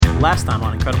last time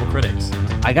on Incredible Critics.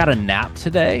 I got a nap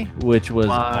today, which was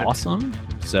awesome.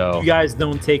 So you guys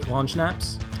don't take lunch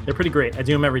naps? They're pretty great. I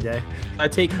do them every day. I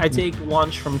take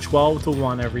lunch from 12 to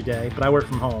 1 every day, but I work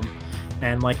from home.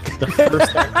 And like the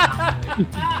first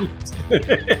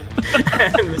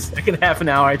and the second half an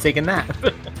hour, I take a nap.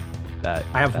 I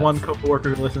have one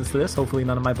coworker who listens to this. Hopefully,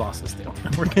 none of my bosses do.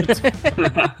 We're good.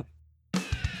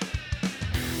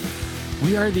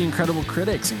 We are the Incredible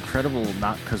Critics. Incredible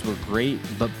not because we're great,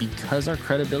 but because our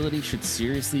credibility should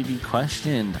seriously be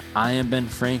questioned. I am Ben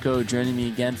Franco. Joining me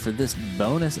again for this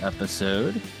bonus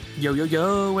episode.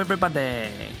 Yo, everybody.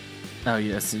 Oh,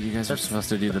 yes. So you guys are supposed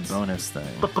to do the bonus thing.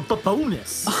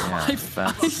 Bonus. Yeah, I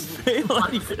fail.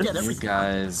 I forget everything. You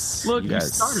guys. Look, you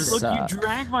guys you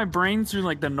drag my brain through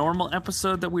like the normal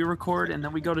episode that we record, and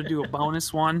then we go to do a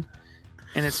bonus one,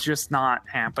 and it's just not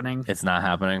happening. It's not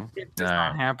happening. It's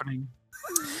not happening.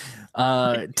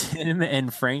 Tim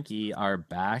and Frankie are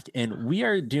back, and we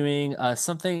are doing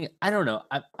something. I don't know.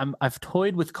 I've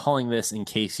toyed with calling this, in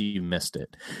case you missed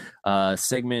it,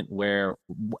 segment where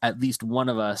at least one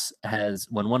of us has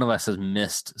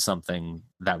missed something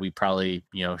that we probably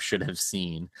should have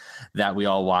seen, that we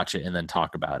all watch it and then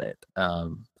talk about it.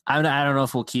 I don't know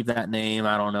if we'll keep that name.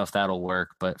 I don't know if that'll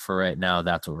work, but for right now,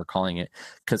 that's what we're calling it.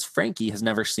 Because Frankie has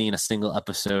never seen a single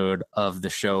episode of the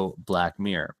show Black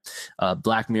Mirror.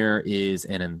 Black Mirror is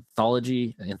an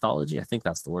anthology, I think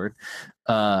that's the word,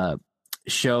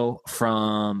 show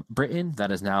from Britain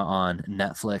that is now on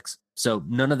Netflix. So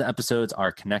none of the episodes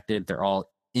are connected. They're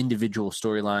all individual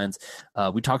storylines.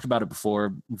 We talked about it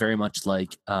before, very much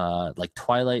like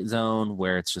Twilight Zone,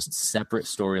 where it's just separate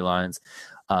storylines.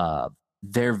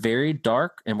 They're very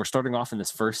dark, and we're starting off in this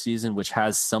first season, which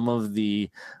has some of the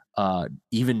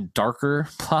even darker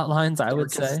plot lines, I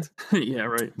would say. Yeah,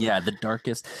 right. Yeah, the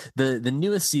darkest. The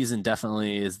newest season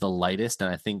definitely is the lightest,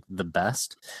 and I think the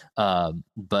best. But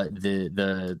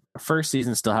the first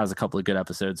season still has a couple of good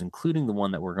episodes, including the one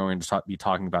that we're going to be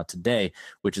talking about today,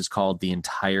 which is called The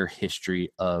Entire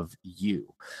History of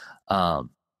You.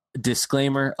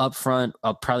 Disclaimer up front,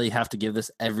 I'll probably have to give this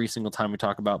every single time we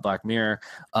talk about Black Mirror.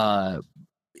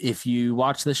 If you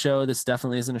watch the show, this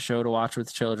definitely isn't a show to watch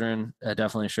with children.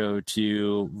 Definitely a show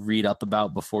to read up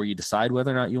about before you decide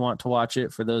whether or not you want to watch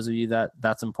it. For those of you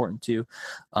that's important to.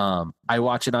 I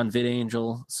watch it on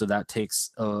VidAngel, so that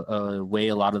takes away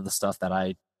a lot of the stuff that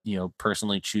I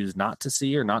personally choose not to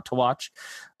see or not to watch.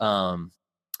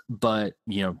 But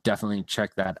definitely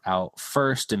check that out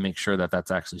first and make sure that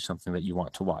that's actually something that you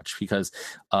want to watch, because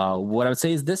what I would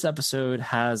say is this episode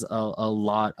has a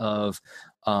lot of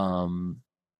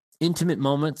intimate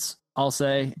moments, I'll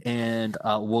say, and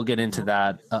we'll get into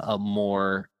that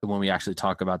more when we actually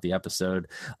talk about the episode.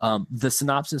 The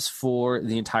synopsis for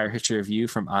The Entire History of You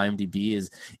from IMDb is: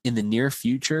 in the near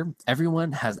future,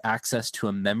 everyone has access to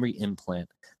a memory implant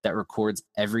that records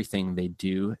everything they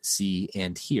do, see,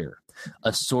 and hear.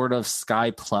 A sort of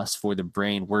Sky Plus for the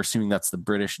brain. We're assuming that's the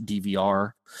British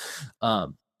DVR.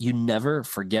 You never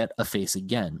forget a face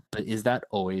again, but is that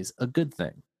always a good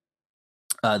thing?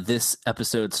 This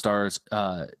episode stars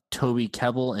Toby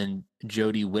Kebbell and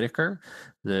Jodie Whittaker,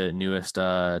 the newest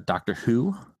Doctor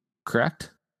Who,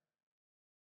 correct?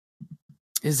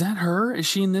 Is that her? Is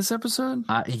she in this episode?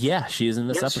 Yeah, she is in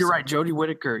this episode. You're right, Jodie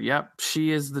Whittaker. Yep,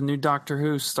 she is the new Doctor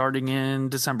Who starting in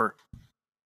December.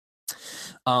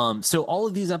 So all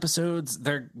of these episodes,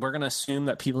 we're going to assume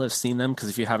that people have seen them, because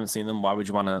if you haven't seen them, why would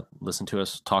you want to listen to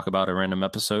us talk about a random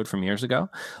episode from years ago?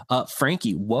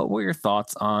 Frankie, what were your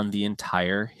thoughts on The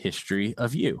Entire History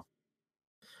of You?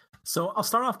 So I'll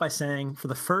start off by saying, for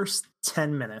the first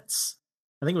 10 minutes,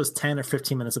 I think it was 10 or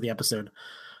 15 minutes of the episode,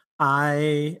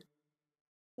 I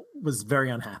was very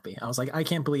unhappy. I was like, I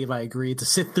can't believe I agreed to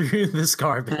sit through this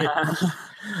garbage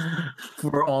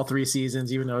for all 3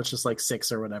 seasons, even though it's just like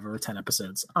 6 or whatever, or 10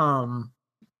 episodes. And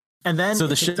then so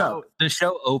the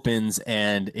show opens,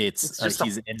 and it's just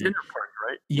he's in a dinner party,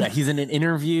 right? Yeah, he's in an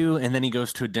interview, and then he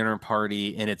goes to a dinner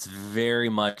party, and it's very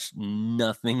much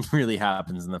nothing really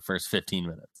happens in the first 15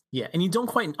 minutes. Yeah, and you don't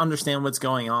quite understand what's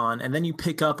going on, and then you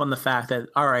pick up on the fact that,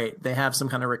 all right, they have some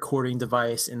kind of recording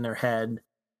device in their head,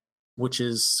 which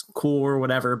is cool or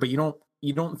whatever, but you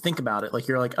don't think about it. Like,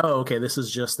 you're like, oh, okay, this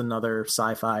is just another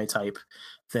sci-fi type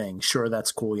thing. Sure,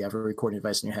 that's cool. You have a recording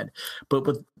device in your head. But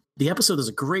what the episode does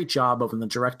a great job of, and the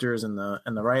directors and the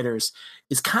writers,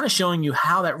 is kind of showing you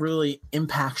how that really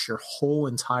impacts your whole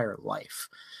entire life.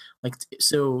 Like,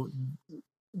 so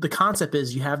the concept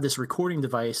is you have this recording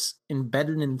device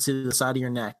embedded into the side of your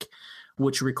neck,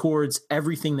 which records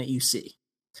everything that you see.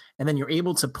 And then you're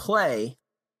able to play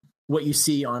what you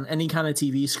see on any kind of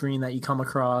TV screen that you come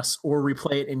across, or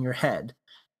replay it in your head.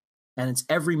 and it's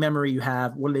every memory you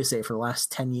have. What do they say, for the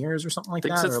last 10 years or something like I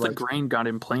think that? since Or the like, grain got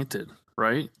implanted,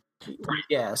 right?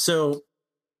 yeah. So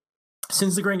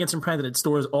since the grain gets implanted, it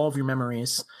stores all of your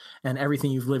memories and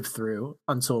everything you've lived through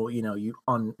until, you know, you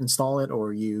uninstall it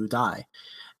or you die.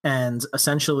 And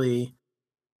essentially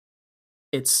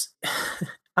it's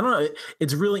I don't know,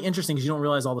 it's really interesting because you don't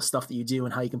realize all the stuff that you do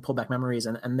and how you can pull back memories.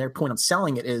 And their point of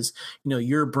selling it is, you know,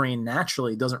 your brain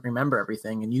naturally doesn't remember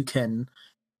everything, and you can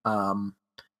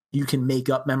make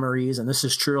up memories. And this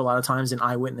is true a lot of times in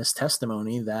eyewitness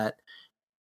testimony, that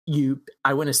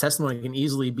eyewitness testimony can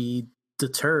easily be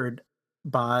deterred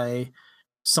by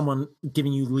someone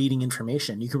giving you leading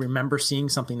information. You can remember seeing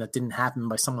something that didn't happen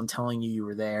by someone telling you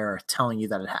were there or telling you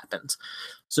that it happened.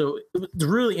 So it's a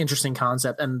really interesting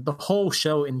concept. And the whole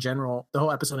show in general, the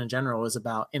whole episode in general, is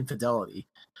about infidelity,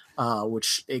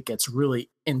 which it gets really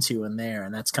into in there.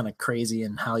 And that's kind of crazy,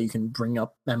 and how you can bring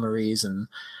up memories, and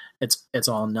it's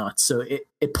all nuts. So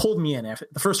it pulled me in. After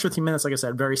the first 15 minutes, like I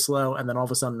said, very slow. And then all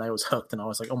of a sudden I was hooked, and I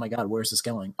was like, oh my God, where's this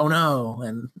going? Oh no.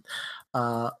 And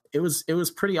it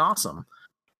was pretty awesome.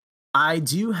 I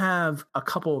do have a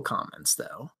couple of comments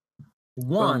though.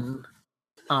 One,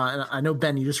 and I know,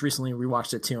 Ben, you just recently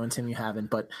rewatched it too, and Tim, you haven't,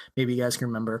 but maybe you guys can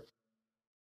remember.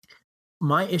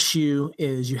 My issue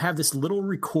is you have this little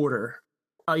recorder.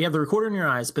 You have the recorder in your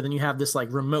eyes, but then you have this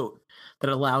like remote that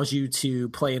allows you to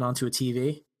play it onto a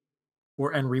TV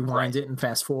and rewind it and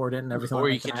fast forward it and everything. Or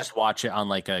like you can that. just watch it on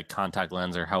like a contact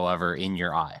lens or however in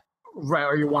your eye. Right,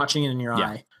 or you're watching it in your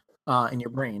eye, in your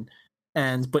brain.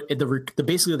 But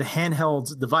basically the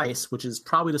handheld device, which is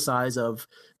probably the size of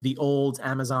the old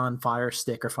Amazon Fire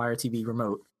Stick or Fire TV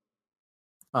remote,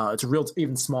 it's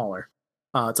even smaller.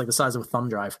 It's like the size of a thumb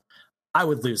drive. I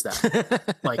would lose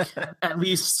that like at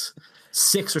least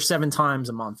 6 or 7 times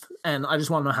a month. And I just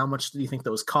want to know, how much do you think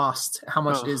those cost? How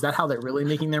much is that? How they're really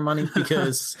making their money?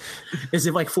 Because is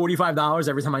it like $45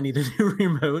 every time I need a new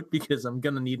remote? Because I'm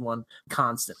gonna need one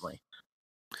constantly.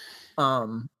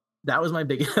 That was one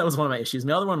of my issues. And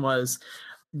the other one was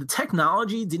the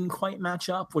technology didn't quite match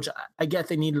up, which I get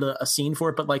they needed a scene for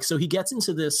it. But like, so he gets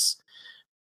into this,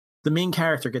 the main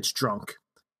character gets drunk,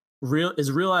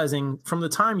 is realizing from the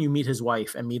time you meet his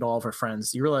wife and meet all of her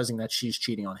friends, you're realizing that she's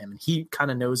cheating on him, and he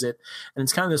kind of knows it. And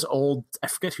it's kind of this old, I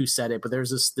forget who said it, but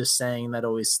there's this saying that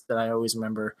I always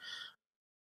remember.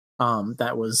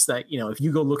 That was that, you know, if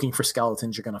you go looking for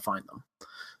skeletons, you're going to find them.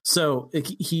 So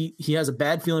he has a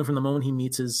bad feeling from the moment he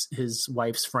meets his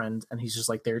wife's friend, and he's just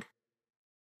like,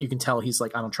 you can tell he's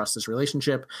like, I don't trust this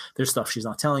relationship. There's stuff she's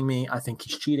not telling me. I think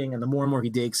he's cheating. And the more and more he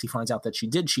digs, he finds out that she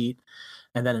did cheat.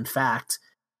 And then in fact,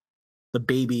 the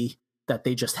baby that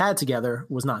they just had together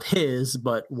was not his,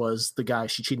 but was the guy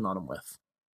she cheated on him with.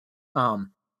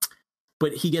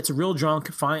 But he gets real drunk,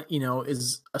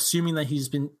 is assuming that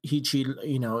he cheated,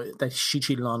 that she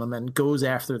cheated on him, and goes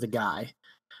after the guy.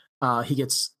 He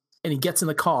gets in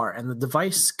the car, and the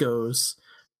device goes,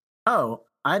 oh,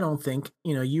 I don't think,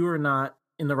 you are not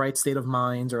in the right state of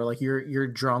mind, or like you're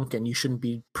drunk and you shouldn't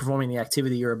be performing the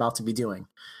activity you're about to be doing.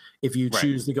 If you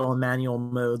choose to go in manual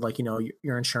mode, like,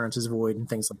 your insurance is void and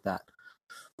things like that.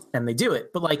 And they do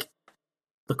it. But like,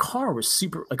 the car was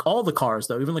super, like all the cars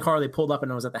though, even the car they pulled up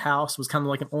and it was at the house was kind of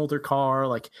like an older car.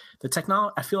 Like the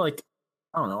technology, I feel like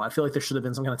there should have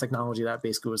been some kind of technology that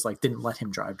basically was like, didn't let him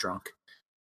drive drunk.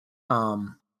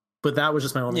 But that was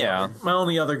just my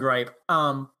only other gripe.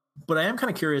 But I am kind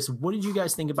of curious, what did you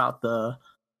guys think about the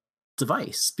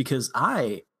device? Because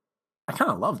I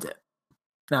kind of loved it.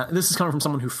 Now, this is coming from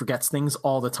someone who forgets things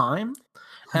all the time,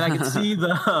 and I can see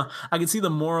the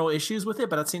moral issues with it,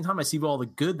 but at the same time, I see all the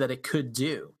good that it could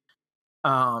do.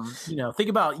 Think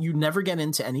about, you never get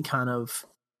into any kind of,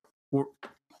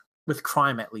 with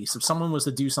crime, at least. If someone was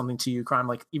to do something to you, crime,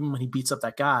 like even when he beats up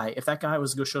that guy, if that guy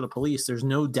was to go show the police, there's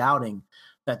no doubting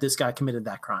that this guy committed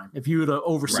that crime. If you were to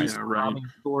oversee robbing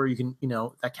a store, you can,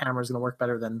 that camera is going to work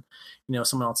better than,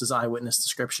 someone else's eyewitness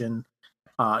description.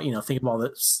 Think of all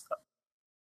this,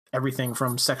 everything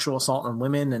from sexual assault on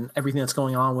women and everything that's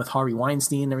going on with Harvey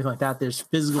Weinstein and everything like that. There's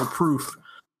physical proof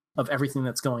of everything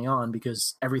that's going on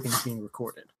because everything's being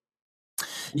recorded.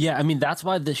 Yeah, I mean, that's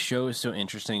why this show is so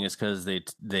interesting, is because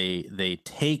they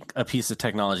take a piece of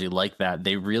technology like that,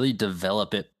 they really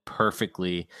develop it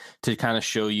perfectly to kind of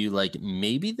show you like,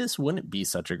 maybe this wouldn't be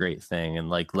such a great thing, and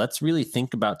like, let's really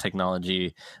think about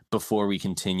technology before we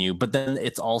continue. But then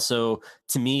it's also,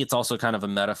 to me, it's also kind of a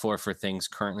metaphor for things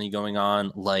currently going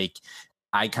on, like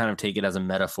I kind of take it as a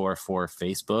metaphor for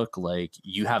Facebook. Like,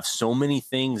 you have so many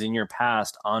things in your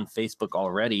past on Facebook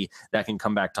already that can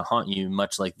come back to haunt you,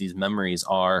 much like these memories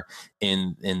are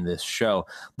in this show.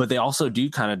 But they also do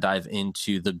kind of dive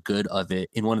into the good of it.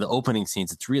 In one of the opening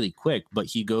scenes, it's really quick, but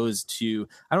he goes to,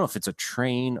 I don't know if it's a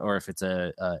train or if it's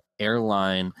a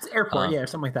airline. It's airport, yeah,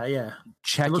 something like that, yeah.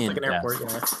 Check-in It looks like an desk.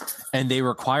 airport, yeah. And they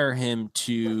require him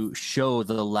to show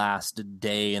the last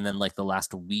day and then like the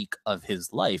last week of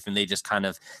his life. And they just kind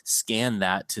of scan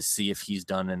that to see if he's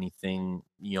done anything,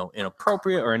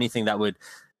 inappropriate or anything that would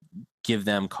give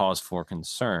them cause for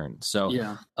concern. So,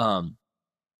 Yeah.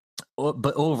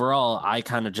 But overall, I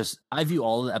view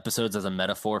all the episodes as a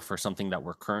metaphor for something that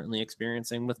we're currently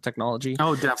experiencing with technology.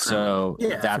 Oh, definitely. So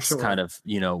that's sure. kind of,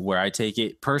 where I take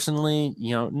it personally.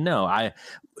 No,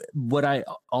 what I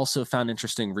also found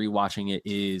interesting rewatching it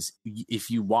is if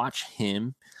you watch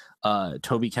him,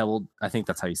 Toby Kebbell, I think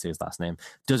that's how you say his last name,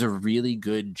 does a really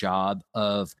good job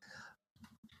of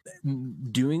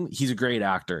he's a great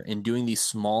actor and doing these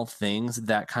small things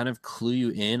that kind of clue you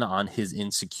in on his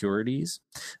insecurities.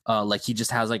 Like he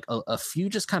just has like a few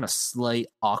just kind of slight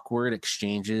awkward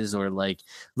exchanges, or like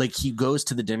he goes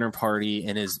to the dinner party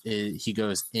and he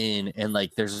goes in and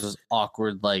like there's this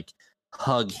awkward like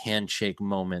hug handshake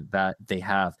moment that they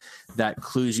have that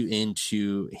clues you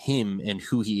into him and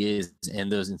who he is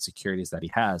and those insecurities that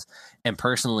he has. And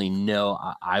personally, no,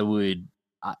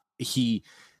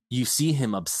 you see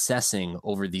him obsessing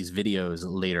over these videos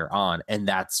later on, and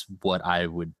that's what I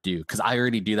would do, because I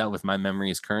already do that with my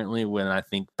memories currently. When I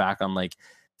think back on like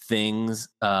things,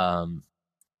 I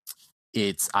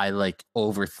like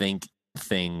overthink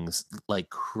things like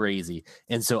crazy,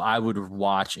 and so I would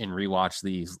watch and rewatch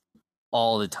these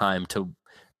all the time to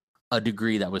a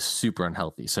degree that was super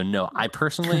unhealthy. So no, I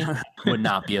personally would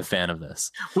not be a fan of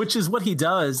this. Which is what he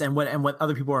does, and what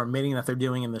other people are admitting that they're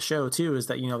doing in the show too, is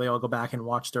that they all go back and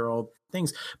watch their old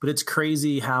things. But it's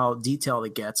crazy how detailed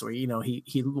it gets. Where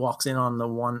he walks in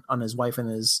on his wife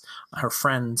and her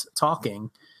friend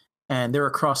talking, and they're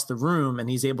across the room, and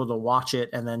he's able to watch it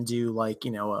and then do like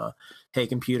hey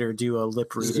computer, do a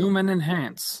lip reading, zoom and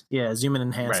enhance. Yeah, zoom and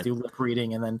enhance, right. Do lip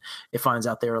reading, and then it finds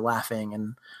out they were laughing,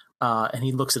 and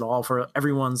he looks at all for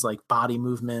everyone's like body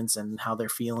movements and how they're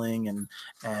feeling, and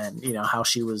how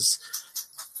she was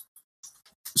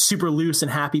super loose and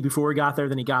happy before he got there.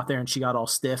 Then he got there and she got all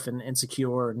stiff and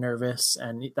insecure and nervous,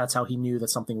 and that's how he knew that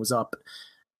something was up.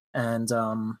 And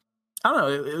I don't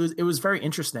know, it was very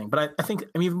interesting. But I think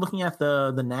even looking at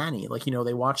the nanny, like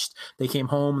they came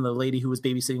home, and the lady who was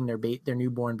babysitting their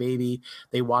newborn baby,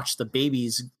 they watched the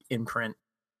baby's imprint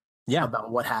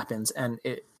about what happens, and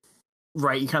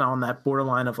right, you kind of on that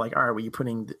borderline of like, all right, well, you're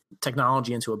putting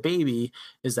technology into a baby.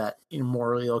 Is that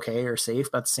morally okay or safe?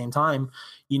 But at the same time,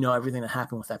 everything that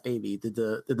happened with that baby. Did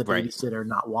the babysitter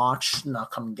not watch,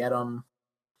 not come and get him?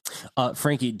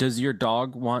 Frankie, does your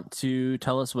dog want to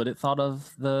tell us what it thought of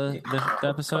the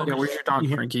episode? Yeah, where's your dog,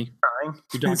 Frankie?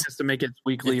 Your dog has to make its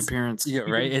weekly appearance. Yeah,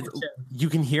 right. You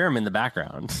can hear him in the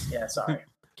background. Yeah, sorry.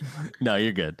 No,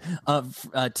 you're good.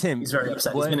 Tim, he's very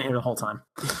upset. He's been here the whole time.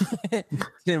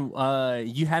 Tim,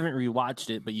 you haven't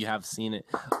rewatched it, but you have seen it.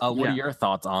 What are your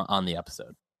thoughts on the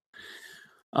episode?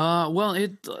 Well,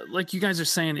 it like you guys are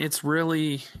saying, it's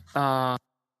really. I'm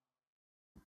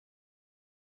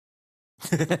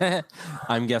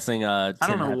guessing. I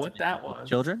don't know what that was.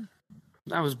 Children?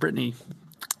 That was Brittany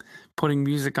putting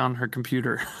music on her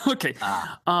computer. Okay.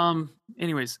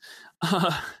 Anyways.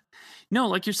 No,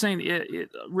 like you're saying, it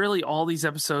really all these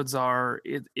episodes are.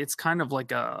 It's kind of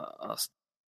like a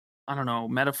I don't know,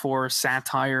 metaphor,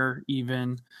 satire,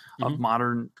 even of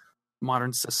modern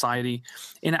society.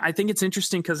 And I think it's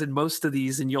interesting because in most of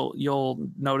these, and you'll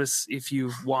notice if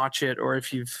you watch it or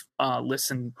if you've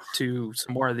listened to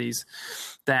some more of these,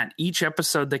 that each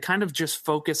episode they kind of just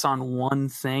focus on one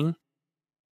thing,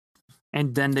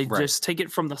 and then they just take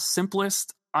it from the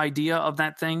simplest idea of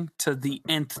that thing to the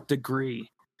nth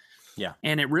degree. Yeah.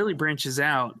 And it really branches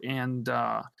out. And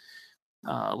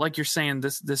like you're saying,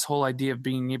 this whole idea of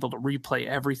being able to replay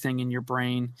everything in your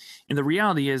brain. And the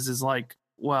reality is like,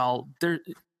 well, there,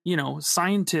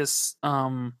 scientists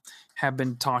have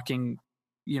been talking,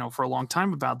 for a long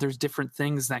time about there's different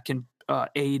things that can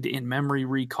aid in memory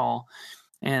recall.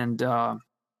 And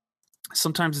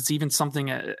sometimes it's even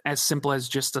something as simple as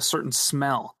just a certain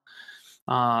smell.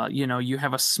 You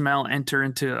have a smell enter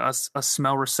into a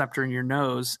smell receptor in your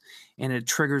nose, and it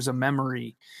triggers a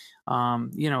memory.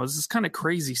 This is kind of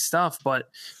crazy stuff. But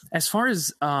as far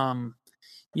as modern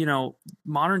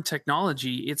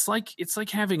technology, it's like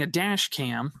having a dash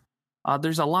cam.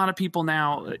 There's a lot of people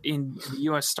now in the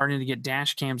U.S. starting to get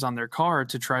dash cams on their car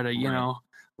to try to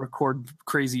record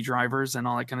crazy drivers and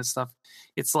all that kind of stuff.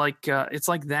 It's like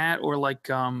that, or like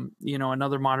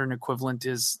another modern equivalent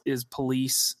is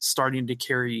police starting to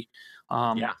carry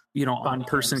on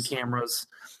person cameras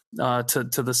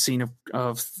to the scene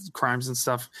of crimes and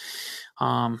stuff,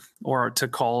 or to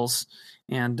calls.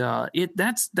 And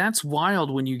that's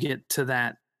wild when you get to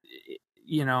that,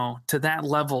 to that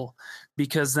level,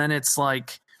 because then it's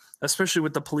like, especially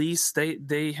with the police,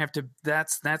 they have to,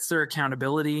 that's their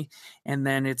accountability. And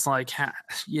then it's like,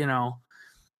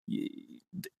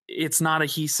 it's not a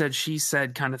he said, she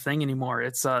said kind of thing anymore.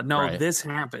 It's no, this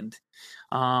happened.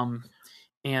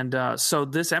 So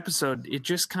this episode, it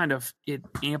just kind of, it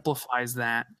amplifies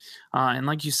that. And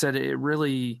like you said, it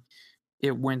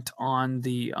went on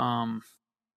the,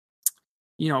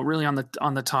 really on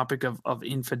the topic of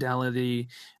infidelity,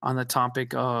 on the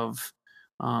topic of,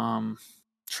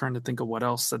 trying to think of what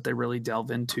else that they really delve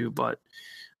into, but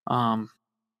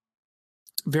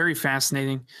very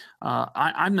fascinating.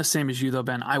 I'm the same as you though,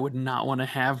 Ben. I would not want to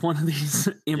have one of these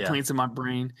implants in my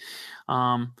brain.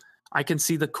 I can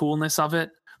see the coolness of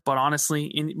it, but honestly,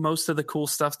 in most of the cool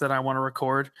stuff that I want to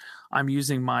record, I'm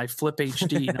using my Flip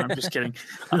HD. No, I'm just kidding.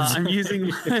 I'm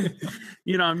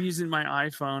using my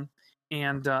iPhone,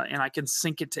 and I can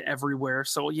sync it to everywhere.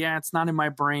 So yeah, it's not in my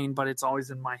brain, but it's always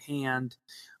in my hand,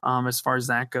 as far as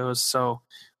that goes. So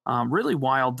really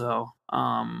wild though.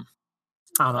 I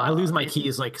don't know. I lose my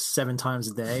keys like 7 times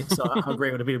a day. So how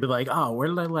great would it be to be like, oh, where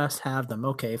did I last have them?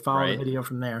 Okay, follow the video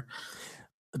from there.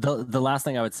 The last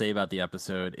thing I would say about the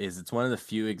episode is it's one of the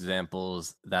few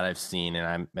examples that I've seen, and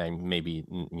I maybe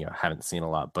haven't seen a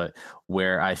lot, but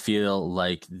where I feel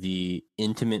like the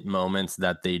intimate moments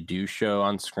that they do show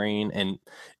on screen, and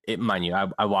mind you,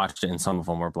 I watched it and some of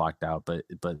them were blocked out, but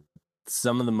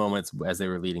some of the moments as they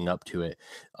were leading up to it,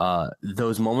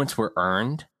 those moments were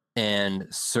earned and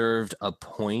served a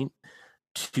point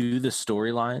to the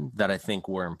storyline that I think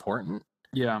were important.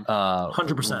 Yeah,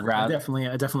 100%. I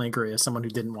definitely agree. As someone who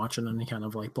didn't watch it any kind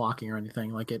of like blocking or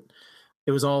anything, like it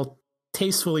was all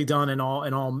tastefully done and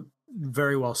all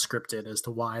very well scripted as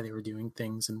to why they were doing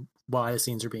things and why the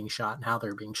scenes are being shot and how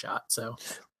they're being shot. So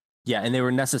yeah, and they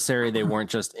were necessary. They weren't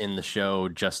just in the show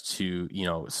just to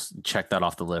check that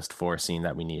off the list for a scene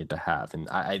that we needed to have. And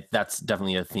I that's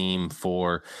definitely a theme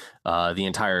for the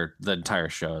entire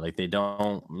show. Like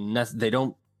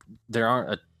there aren't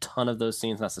a ton of those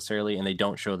scenes necessarily, and they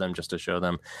don't show them just to show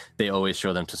them. They always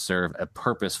show them to serve a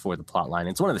purpose for the plot line.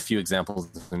 It's one of the few examples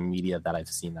in media that I've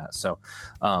seen that. So,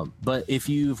 but if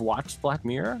you've watched Black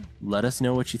Mirror, let us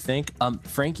know what you think.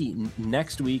 Frankie,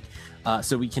 next week,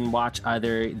 so we can watch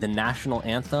either the national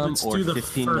anthem or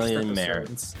 15 Million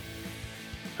Merits.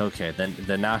 Okay, then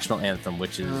the national anthem,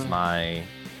 which is my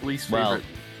least favorite.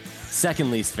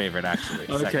 Second least favorite, actually.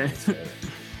 Okay.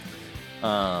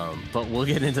 But we'll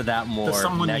get into that more. Does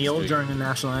someone kneel week. during the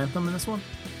national anthem in this one?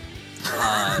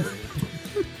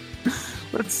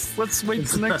 Let's wait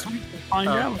till next week to find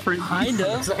out. Kind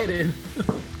of excited.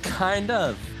 Kind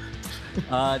of.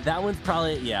 That one's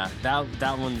probably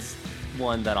that one's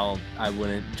one that I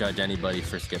wouldn't judge anybody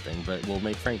for skipping, but we'll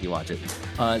make Frankie watch it.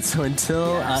 So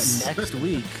until next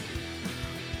week,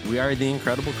 we are the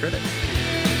Incredible Critics.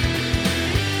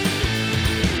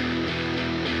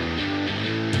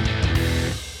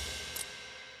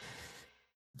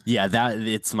 Yeah,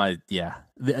 it's my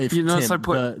I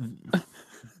put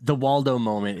the Waldo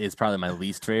moment is probably my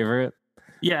least favorite.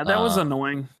 Yeah, that was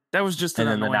annoying. That was just and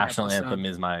then the national episode. anthem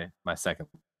is my second.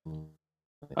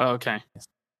 Oh, okay.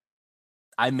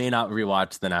 I may not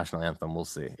rewatch the national anthem. We'll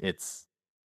see. Is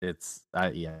it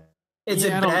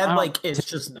bad? Like it's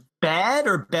just bad,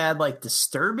 or bad like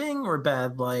disturbing, or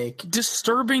bad like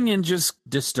disturbing and just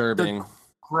disturbing,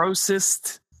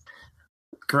 grossest.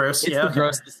 Gross. It's the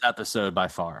grossest episode by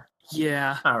far.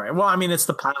 Yeah. All right. Well, I mean, it's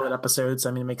the pilot episode, so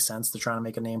I mean, it makes sense to try to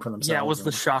make a name for themselves. Yeah, it was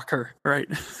the shocker, right?